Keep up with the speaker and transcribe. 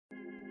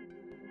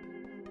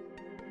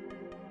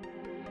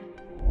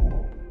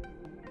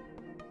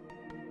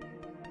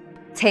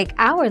Take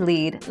our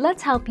lead,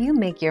 let's help you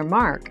make your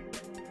mark.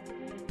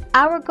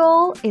 Our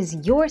goal is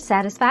your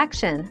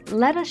satisfaction.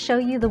 Let us show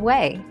you the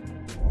way.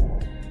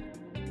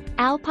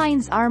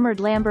 Alpine's armored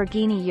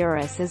Lamborghini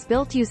Urus is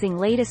built using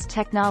latest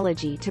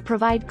technology to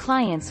provide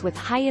clients with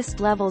highest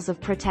levels of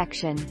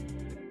protection.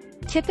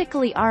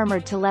 Typically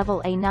armored to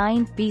level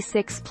A9,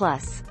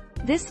 B6+.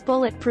 This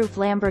bulletproof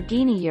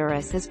Lamborghini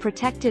Urus is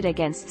protected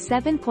against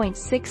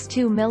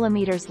 7.62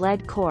 mm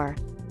lead core,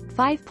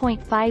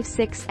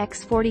 5.56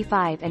 x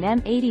 45 and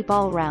M80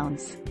 ball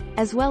rounds,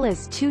 as well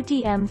as 2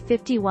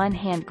 DM51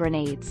 hand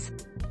grenades.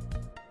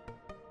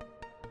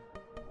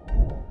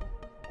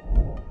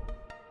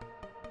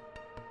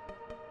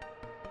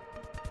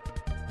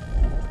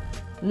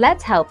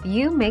 Let's help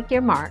you make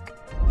your mark.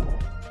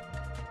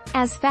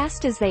 As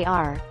fast as they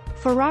are,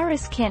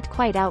 Ferraris can't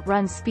quite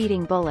outrun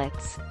speeding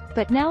bullets,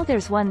 but now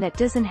there's one that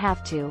doesn't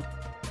have to.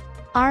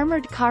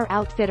 Armored car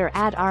outfitter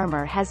Ad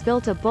Armor has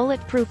built a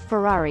bulletproof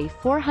Ferrari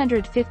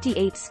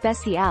 458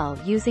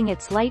 Speciale using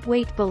its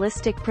lightweight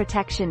ballistic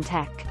protection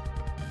tech.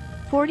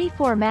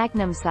 44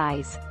 Magnum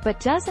size, but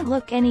doesn't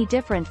look any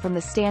different from the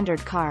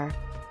standard car.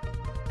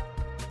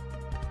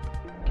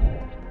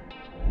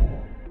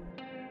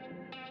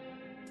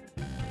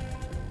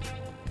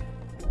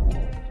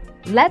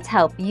 Let's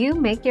help you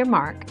make your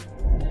mark.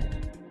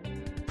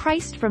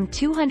 Priced from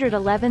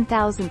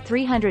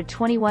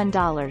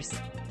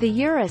 $211,321, the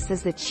Urus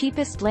is the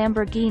cheapest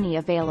Lamborghini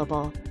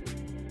available.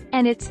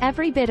 And it's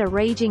every bit a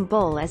raging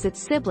bull as its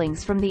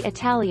siblings from the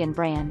Italian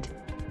brand.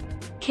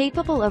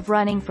 Capable of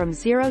running from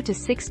 0 to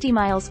 60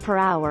 miles per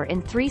hour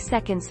in 3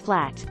 seconds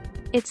flat,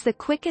 it's the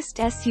quickest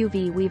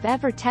SUV we've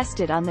ever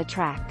tested on the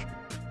track.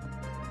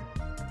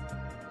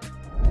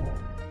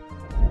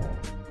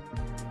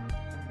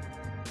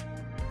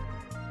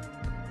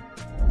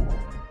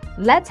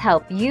 Let's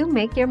help you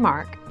make your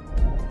mark.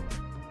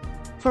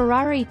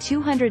 Ferrari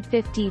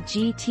 250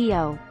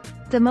 GTO.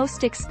 The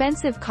most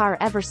expensive car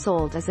ever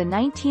sold is a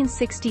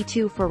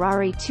 1962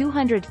 Ferrari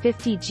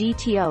 250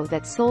 GTO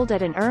that sold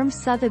at an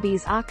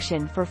Sotheby's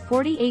auction for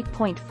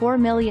 $48.4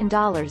 million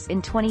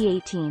in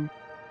 2018.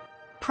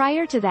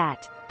 Prior to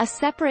that, a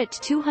separate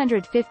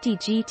 250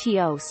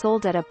 GTO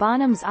sold at a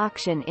Bonhams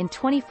auction in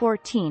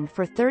 2014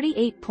 for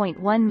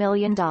 $38.1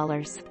 million.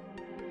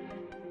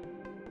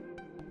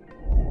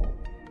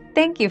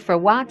 Thank you for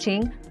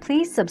watching.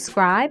 Please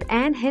subscribe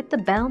and hit the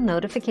bell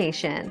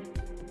notification.